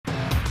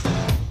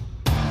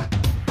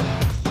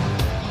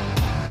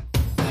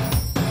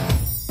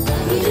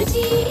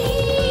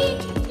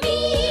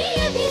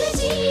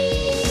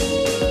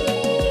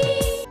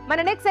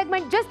మన next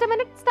segment just a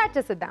minute start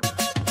చేద్దాం.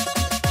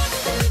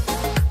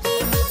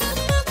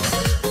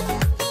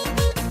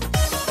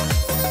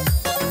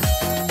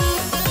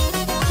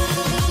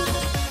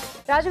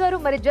 రాజుగారు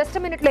మరి జస్ట్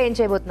ఎ మినిట్ లో ఏం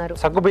చేయబోతున్నారు?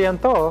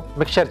 సగ్గుబియ్యంతో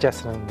మిక్స్చర్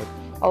చేస్తున్నాను.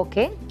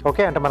 ఓకే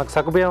ఓకే, అంటే మనకు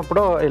సగ్గుబియ్యం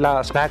ఇప్పుడు ఇలా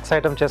స్నాక్స్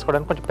ఐటమ్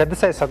చేసుకోవడానికి కొంచెం పెద్ద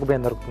సైజ్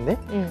సగ్గుబియ్యం దొరుకుతుంది.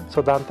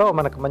 సో దాంతో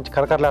మనకు మంచి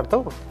కరకరలాడుతూ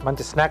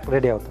మంచి స్నాక్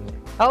రెడీ అవుతుంది.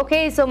 ఓకే,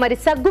 సో మరి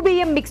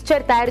సగ్గుబియ్యం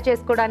మిక్స్చర్ తయారు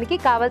చేసుకోవడానికి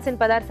కావాల్సిన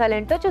పదార్థాలు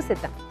ఏంటో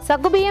చూసిద్దాం.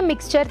 సగ్గుబియ్యం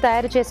మిక్స్చర్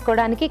తయారు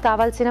చేసుకోవడానికి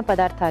కావాల్సిన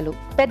పదార్థాలు: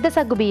 పెద్ద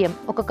సగ్గుబియ్యం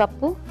 1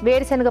 కప్పు,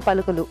 వేరుశనగ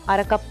పలుకులు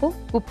 1/2 కప్పు,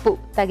 ఉప్పు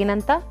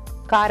తగినంత,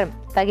 కారం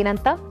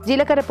తగినంత,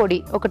 జీలకర్ర పొడి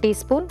 1 tea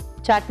spoon,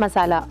 chaat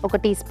masala 1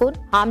 tea spoon,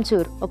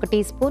 amchur 1 tea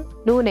spoon,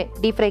 నూనె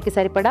డీప్ ఫ్రైకి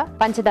సరిపడా,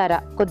 పంచదార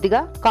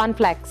కొద్దిగా, కార్న్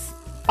ఫ్లాక్స్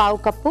 1/2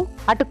 కప్పు,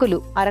 అటుకులు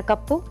 1/2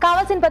 కప్పు.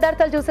 కావాల్సిన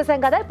పదార్థాలు చూసేసాం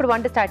కదా, ఇప్పుడు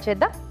వంట స్టార్ట్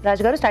చేద్దాం.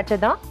 రాజుగారు స్టార్ట్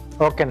చేద్దాం.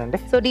 ఓకేనండి.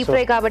 సో డీప్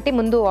ఫ్రై కాబట్టి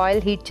ముందు ఆయిల్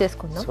హీట్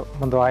చేసుకుందాం. సో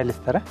ముందు ఆయిల్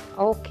ఇస్తారా?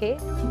 Okay,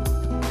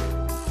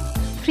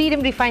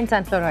 freedom refined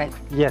sunflower oil.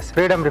 Yes,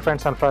 freedom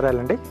refined sunflower oil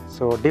అండి.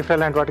 సో డీప్ ఫ్రై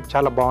లాంటి వాటికి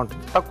చాలా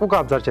బాగుంటుంది, తక్కువగా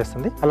అబ్జర్వ్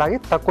చేస్తుంది, అలాగే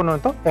తక్కువ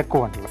నూనెతో ఎక్కువ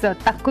వంటలు. సో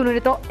తక్కువ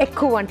నూనెతో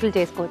ఎక్కువ వంటలు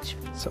చేసుకోవచ్చు.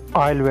 సో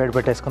ఆయిల్ వేడి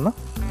పెట్టేసుకుందాం.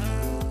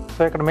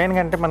 సో ఇక్కడ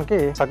మెయిన్గా అంటే మనకి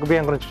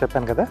సగ్గుబియ్యం గురించి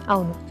చెప్పాను కదా.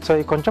 అవును. సో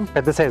ఇవి కొంచెం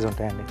పెద్ద సైజు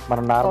ఉంటాయండి.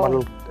 మనం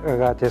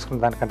నార్మల్గా చేసుకున్న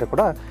దానికంటే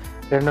కూడా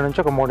 2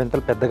 నుంచి 3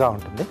 ఇంతలు పెద్దగా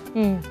ఉంటుంది.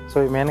 సో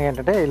ఇవి మెయిన్గా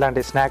ఏంటంటే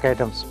ఇలాంటి స్నాక్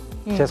ఐటమ్స్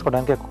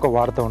చేసుకోవడానికి ఎక్కువగా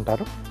వాడుతూ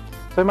ఉంటారు.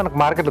 సో మనకు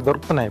మార్కెట్లో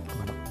దొరుకుతున్నాయి ఇప్పుడు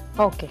మనం.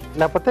 ఓకే,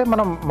 లేకపోతే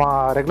మనం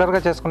రెగ్యులర్గా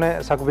చేసుకునే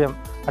సగ్గుబియ్యం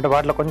అంటే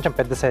వాటిలో కొంచెం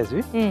పెద్ద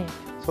సైజువి,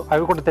 సో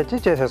అవి కూడా తెచ్చి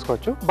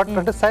చేసేసుకోవచ్చు. బట్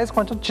అంటే సైజ్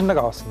కొంచెం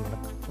చిన్నగా వస్తుంది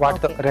మనకు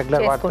వాటితో,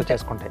 రెగ్యులర్ వాటితో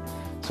చేసుకుంటే.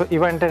 సో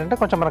ఇవేంటంటే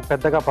కొంచెం మనకు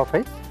పెద్దగా పఫ్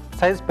అయ్యి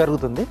సైజ్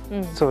పెరుగుతుంది.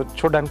 సో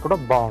చూడడానికి కూడా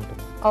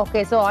బాగుంటుంది.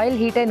 ఓకే, సో ఆయిల్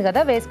హీట్ అయింది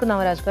కదా,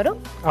 వేసుకుందాం రాజు గారు.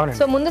 అవునండి.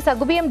 సో ముందు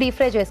సగ్గుబియ్యం డీప్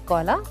ఫ్రై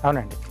చేసుకోవాలా?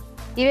 అవునండి.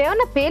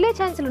 ఇవేమన్నా పేలే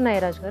ఛాన్సులు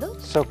ఉన్నాయా రాజు గారు?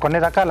 సో కొన్ని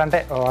రకాలు అంటే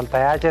వాళ్ళు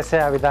తయారు చేసే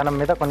ఆ విధానం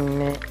మీద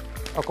కొన్ని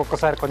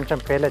ఒక్కొక్కసారి కొంచెం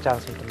పేలే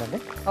ఛాన్స్ ఉంటుందండి.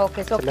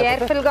 ఓకే, సో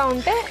కేర్ఫుల్ గా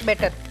ఉంటే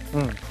బెటర్.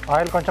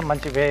 ఆయిల్ కొంచెం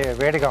మంచి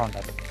వేడిగా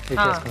ఉండాలి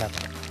ఇది చేసుకునేది.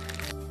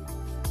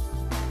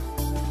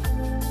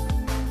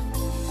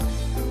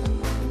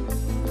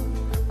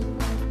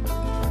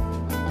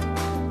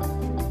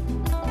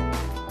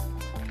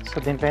 సో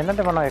దీంట్లో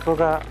ఏంటంటే మనం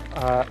ఎక్కువగా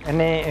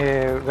ఎన్ని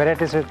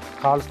వెరైటీస్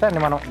కావాల్స్తే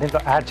అన్ని మనం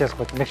దీంట్లో యాడ్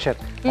చేసుకోవచ్చు. మిక్స్చర్,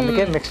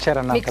 అందుకే మిక్స్చర్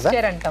అన్నాం కదా.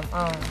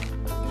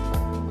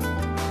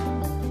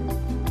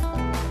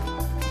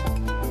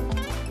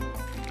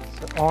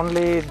 సో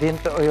ఓన్లీ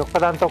దీంతో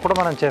ఒక్కదాంతో కూడా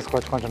మనం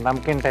చేసుకోవచ్చు, కొంచెం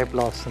నమ్కిన్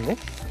టైప్లో వస్తుంది.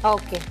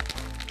 ఓకే,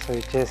 సో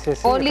ఇది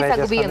చేసేసి ఓన్లీ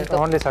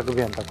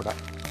సగ్గుబియ్యంతో కూడా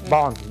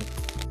బాగుంటుంది.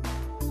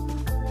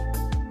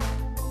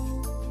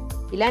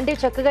 ఇలాంటివి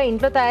చక్కగా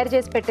ఇంట్లో తయారు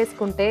చేసి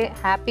పెట్టేసుకుంటే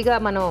హ్యాపీగా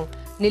మనం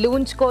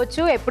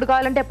నిలువుంచుకోవచ్చు. ఎప్పుడు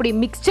కావాలంటే అప్పుడు ఈ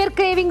మిక్స్చర్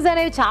క్రేవింగ్స్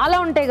అనేవి చాలా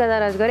ఉంటాయి కదా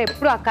రాజు గారు.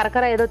 ఎప్పుడు ఆ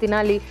కరకర ఏదో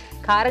తినాలి,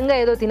 కారంగా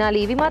ఏదో తినాలి,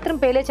 ఇవి మాత్రం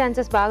పేలే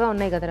ఛాన్సెస్ బాగా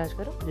ఉన్నాయి కదా రాజు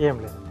గారు. ఏం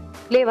లేదు,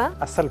 లేవా?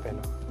 అస్సలు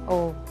పేలు. ఓ,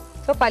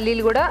 సో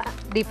పల్లీలు కూడా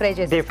డీప్ ఫ్రై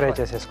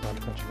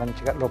చేసేసుకోవాలి కొంచెం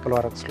మంచిగా లోపల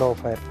వరకు, స్లో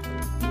ఫైర్.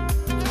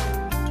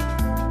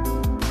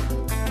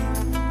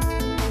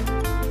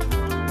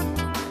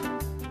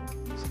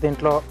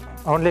 దీంట్లో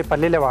ఓన్లీ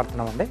పల్లీలే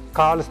వాడుతున్నామండి.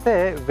 కావలిస్తే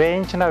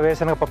వేయించిన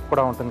వేరుశనగపప్పు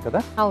కూడా ఉంటుంది కదా.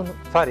 అవును,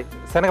 సారీ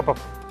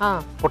శనగపప్పు,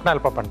 పుట్నాల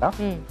పప్పు అంట.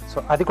 సో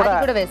అది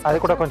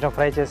కూడా కొంచెం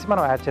ఫ్రై చేసి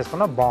మనం యాడ్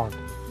చేసుకున్నా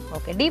బాగుంటుంది.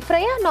 Okay, deep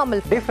fry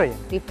normal? Deep fry.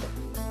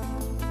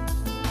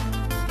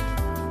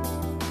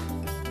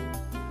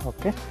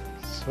 Okay,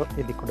 so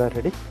ఇది కూడా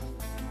ready.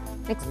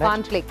 Next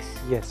corn flakes.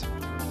 Yes,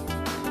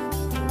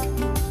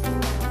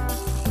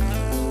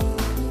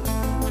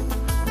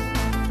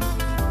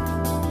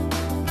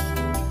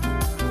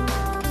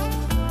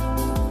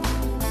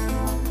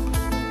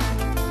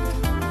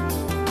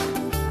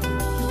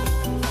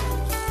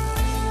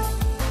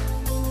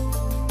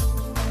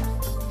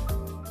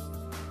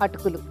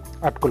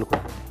 అటుకులు కూడా.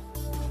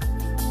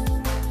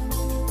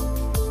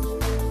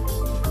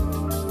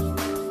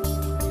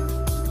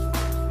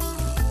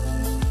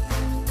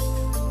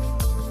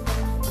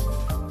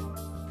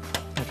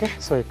 ఓకే,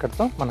 సో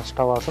ఇక్కడతో మన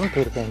స్టవ్ అవసరం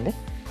తీరిపోయింది.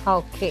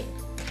 ఓకే,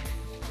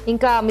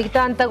 ఇంకా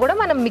మిగతా అంతా కూడా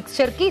మనం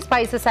మిక్స్చర్ కి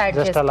స్పైసెస్ యాడ్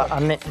జస్ట్ అలా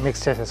అన్ని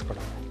మిక్స్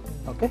చేసేసుకోవడం.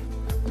 ఓకే,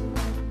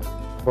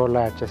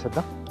 బౌల్లో యాడ్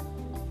చేసేద్దాం.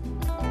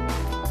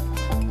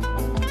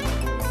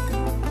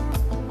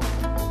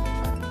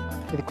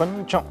 ఇది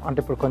కొంచెం అంటే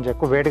ఇప్పుడు కొంచెం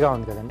ఎక్కువ వేడిగా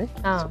ఉంది కదండి.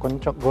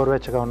 కొంచెం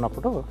గోరువెచ్చగా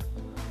ఉన్నప్పుడు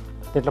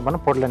దీంట్లో మనం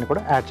పొడులన్నీ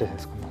కూడా యాడ్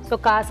చేసేసుకుందాం. సో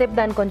కాసేపు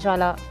దాన్ని కొంచెం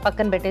అలా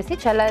పక్కన పెట్టేసి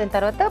చల్లారిన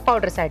తర్వాత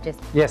పౌడర్స్ యాడ్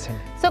చేస్తాం. ఎస్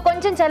అండి. సో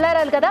కొంచెం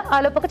చల్లారాలి కదా, ఆ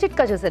లోపల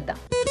చిట్కా చూసేద్దాం.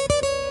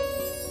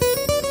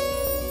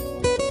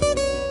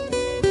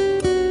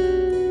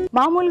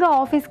 మామూలుగా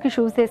ఆఫీస్కి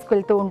షూస్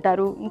వేసుకెళ్తూ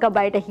ఉంటారు, ఇంకా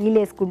బయట హీల్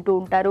వేసుకుంటూ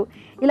ఉంటారు,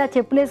 ఇలా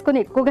చెప్పులు వేసుకొని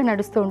ఎక్కువగా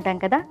నడుస్తూ ఉంటాం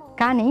కదా.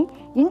 కానీ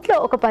ఇంట్లో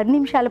ఒక 10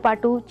 నిమిషాల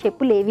పాటు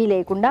చెప్పులు ఏవీ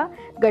లేకుండా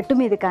గట్టు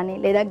మీద కానీ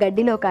లేదా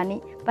గడ్డిలో కానీ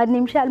 10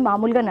 నిమిషాలు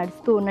మామూలుగా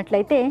నడుస్తూ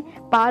ఉన్నట్లయితే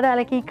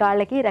పాదాలకి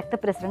కాళ్ళకి రక్త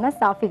ప్రసరణ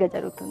సాఫీగా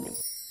జరుగుతుంది.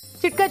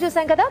 చిట్కా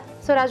చూసాం కదా.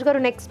 సో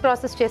రాజుగారు నెక్స్ట్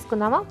ప్రాసెస్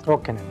చేసుకుందామా?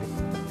 ఓకేనండి.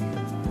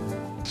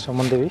 సో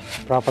ముందు ఇవి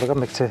ప్రాపర్గా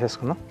మిక్స్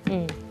చేసేసుకుందాం.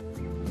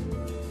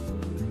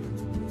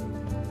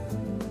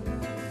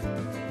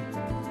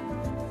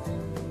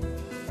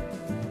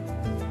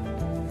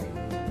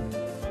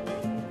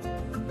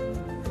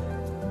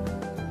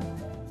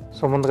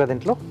 సో ముందుగా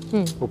దీంట్లో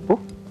ఉప్పు,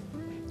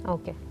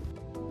 ఓకే,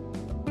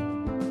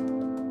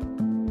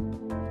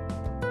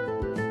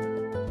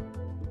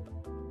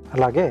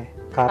 అలాగే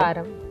కారం,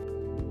 కారం,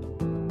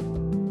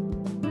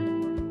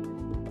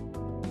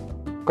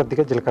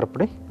 కొద్దిగా జీలకర్ర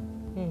పొడి,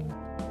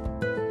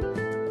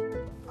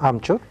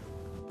 ఆమ్చూర్,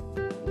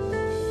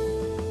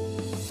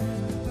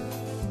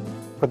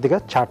 కొద్దిగా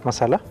చాట్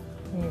మసాలా,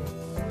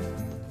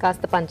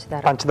 కాస్త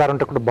పంచదార. పంచదార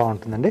ఉంటే కూడా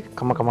బాగుంటుందండి,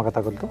 కమ్మ కమ్మగా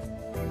తగులుతూ.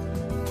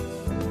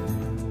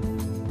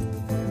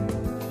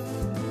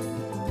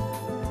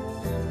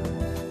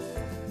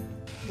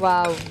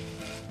 వావ్,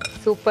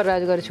 సూపర్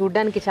రాజు గారు,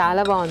 చూడడానికి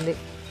చాలా బాగుంది.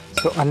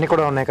 సో అన్నీ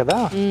కూడా ఉన్నాయి కదా,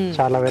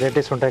 చాలా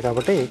వెరైటీస్ ఉంటాయి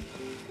కాబట్టి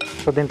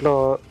సో దీంట్లో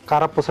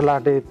కారపూస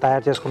లాంటివి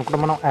తయారు చేసుకుని కూడా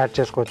మనం యాడ్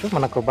చేసుకోవచ్చు.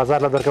 మనకు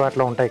బజార్లో దొరికే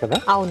వాటిలో ఉంటాయి కదా.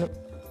 అవును.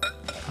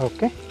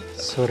 ఓకే,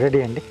 సో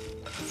రెడీ అండి.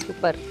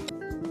 సూపర్.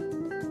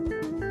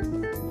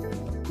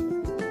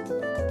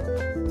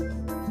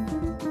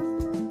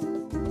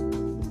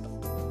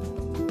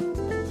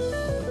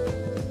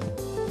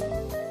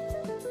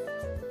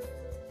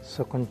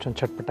 సో కొంచెం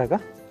చట్పటాగా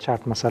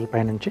చాట్ మసాలా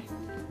పైనుంచి.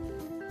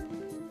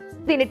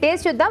 దీని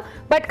టేస్ట్ చూద్దాం,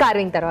 బట్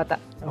కార్వింగ్ తర్వాత.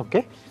 ఓకే,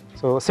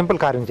 సో సింపుల్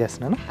కార్వింగ్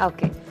చేస్తున్నాను.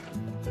 ఓకే.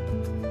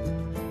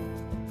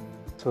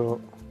 సో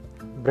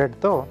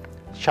బ్రెడ్తో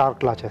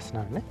షార్క్ లా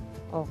చేస్తున్నానండి.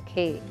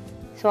 ఓకే,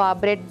 సో ఆ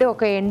బ్రెడ్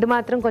ఒక ఎండ్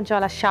మాత్రం కొంచెం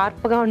అలా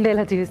షార్ప్గా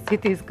ఉండేలా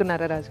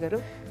తీసుకున్నారా రాజు గారు?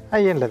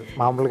 ఏం లేదు,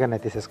 మామూలుగానే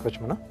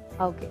తీసేసుకోవచ్చు మనం.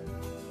 ఓకే.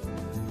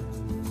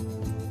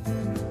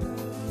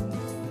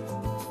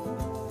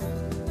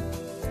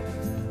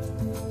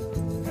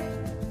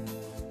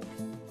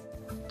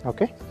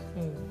 ఓకే,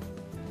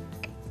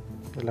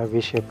 ఇలా వి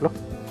షేప్లో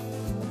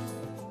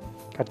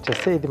కట్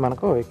చేస్తే ఇది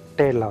మనకు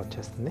టైల్ లా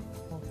వచ్చేస్తుంది.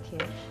 ఓకే.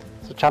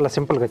 సో చాలా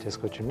సింపుల్గా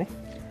చేసుకోవచ్చండి.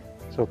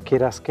 సో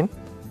కీరా స్కిన్,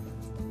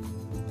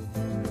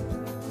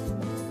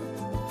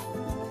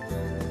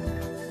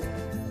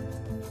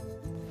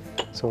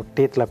 సో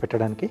టీత్లా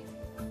పెట్టడానికి,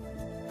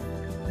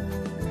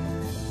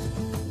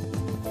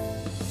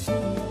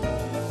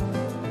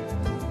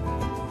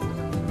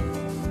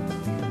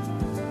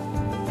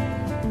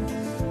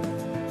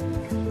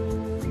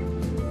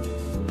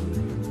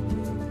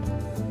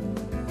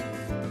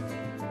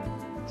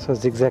 సో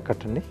జిగ్జాగ్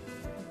కట్ అండి.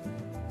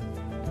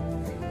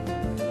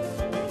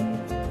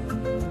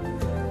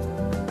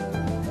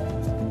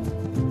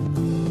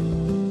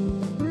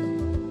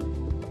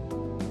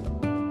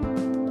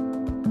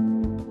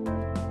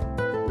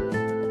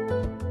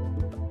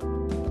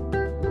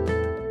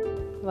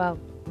 వావ్.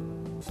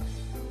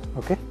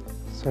 ఓకే,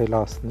 సో ఇలా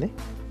వస్తుంది.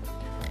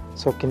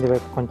 సో కింది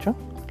వైపు కొంచెం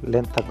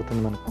లెంత్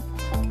తగ్గుతుంది మనకు,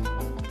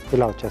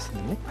 ఇలా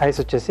వచ్చేస్తుంది.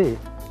 ఐస్ వచ్చేసి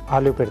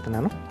ఆలివ్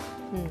పెడుతున్నాను.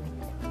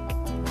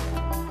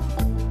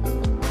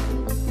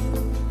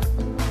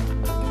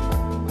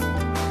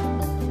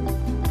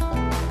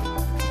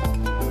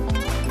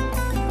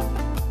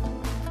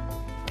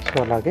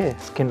 సో అలాగే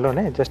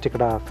స్కిన్లోనే జస్ట్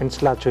ఇక్కడ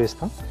ఫిన్స్లా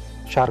చూపిస్తాం.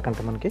 షార్క్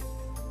అంటే మనకి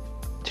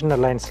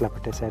చిన్న లైన్స్లా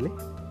పెట్టేసేయాలి.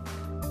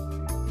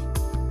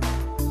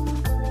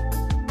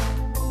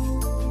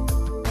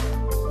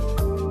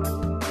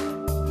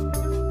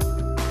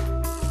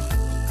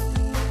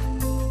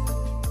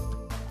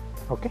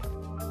 Okay,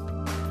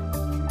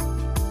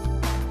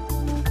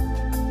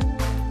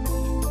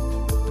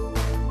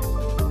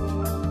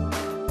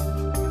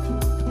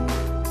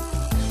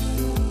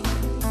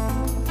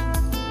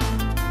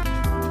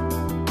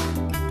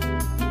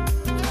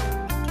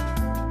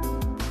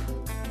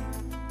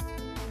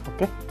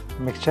 okay,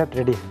 mixture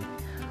ready.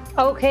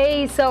 Okay,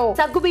 so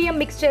సగ్గుబియ్యం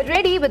mixture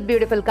ready with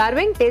beautiful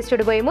carving. Taste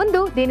చూడబోయే ముందు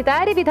దీని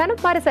తయారీ విధానం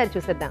మరోసారి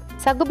చూసేద్దాం.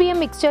 సగ్గుబియ్యం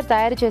మిక్స్చర్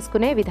తయారు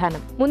చేసుకునే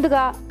విధానం.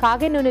 ముందుగా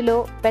కాగే నూనెలో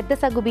పెద్ద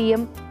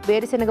సగ్గుబియ్యం,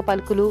 వేరుశనగ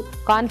పలుకులు,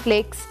 కార్న్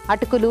ఫ్లేక్స్,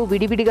 అటుకులు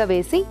విడివిడిగా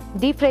వేసి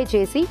డీప్ ఫ్రై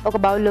చేసి ఒక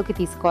బౌల్లోకి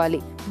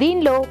తీసుకోవాలి.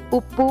 దీనిలో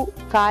ఉప్పు,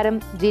 కారం,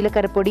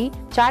 జీలకర్ర పొడి,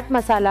 చాట్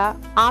మసాలా,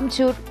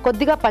 ఆమ్చూర్,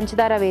 కొద్దిగా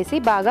పంచదార వేసి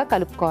బాగా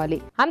కలుపుకోవాలి.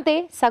 అంతే,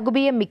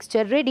 సగ్గుబియ్యం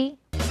మిక్స్చర్ రెడీ.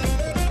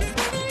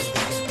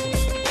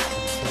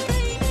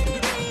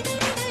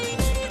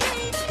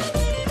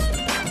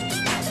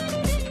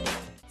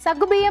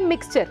 సగ్గుబియ్యం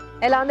మిక్స్చర్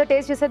ఎలా ఉందో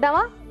టేస్ట్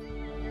చూసేద్దామా?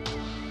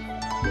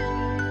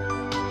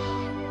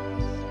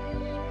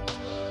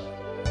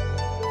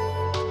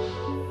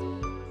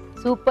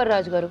 సూపర్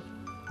రాజు గారు,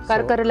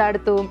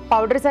 కరకరలాడుతూ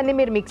పౌడర్స్ అన్ని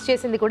మీరు మిక్స్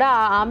చేసింది కూడా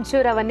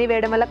ఆమ్చూర్ అవన్నీ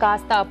వేయడం వల్ల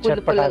కాస్త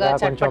పులుపులుగా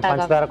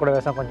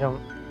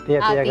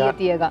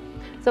తీయగా.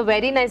 సో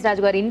వెరీ నైస్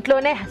రాజు గారు,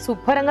 ఇంట్లోనే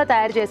శుభ్రంగా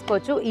తయారు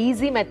చేసుకోవచ్చు.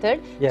 Easy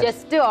method,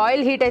 just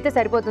oil heat అయితే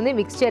సరిపోతుంది,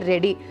 మిక్స్చర్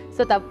రెడీ.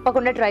 సో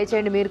తప్పకుండా ట్రై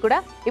చేయండి మీరు కూడా.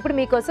 ఇప్పుడు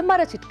మీకోసం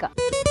మరో చిట్కా.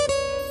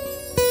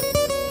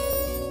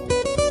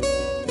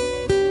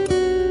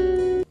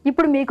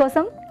 ఇప్పుడు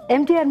మీకోసం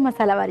ఎంటీఆర్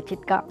మసాలా వారి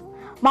చిట్కా.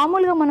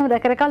 మామూలుగా మనం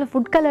రకరకాల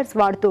ఫుడ్ కలర్స్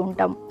వాడుతూ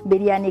ఉంటాం.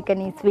 బిర్యానీ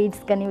కానీ,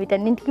 స్వీట్స్ కానీ,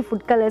 వీటన్నింటికి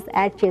ఫుడ్ కలర్స్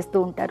యాడ్ చేస్తూ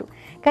ఉంటారు.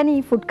 కానీ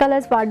ఈ ఫుడ్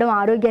కలర్స్ వాడడం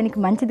ఆరోగ్యానికి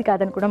మంచిది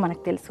కాదని కూడా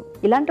మనకు తెలుసు.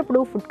 ఇలాంటప్పుడు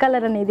ఫుడ్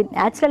కలర్ అనేది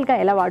న్యాచురల్గా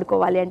ఎలా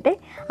వాడుకోవాలి అంటే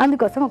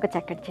అందుకోసం ఒక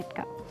చక్కటి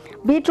చిట్కా.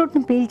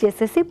 బీట్రూట్ని పీల్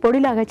చేసేసి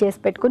పొడిలాగా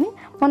చేసి పెట్టుకుని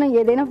మనం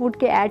ఏదైనా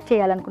ఫుడ్కి యాడ్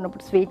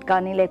చేయాలనుకున్నప్పుడు, స్వీట్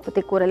కానీ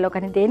లేకపోతే కూరల్లో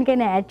కానీ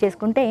దేనికైనా యాడ్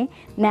చేసుకుంటే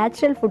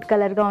న్యాచురల్ ఫుడ్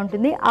కలర్గా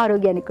ఉంటుంది,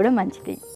 ఆరోగ్యానికి కూడా మంచిది.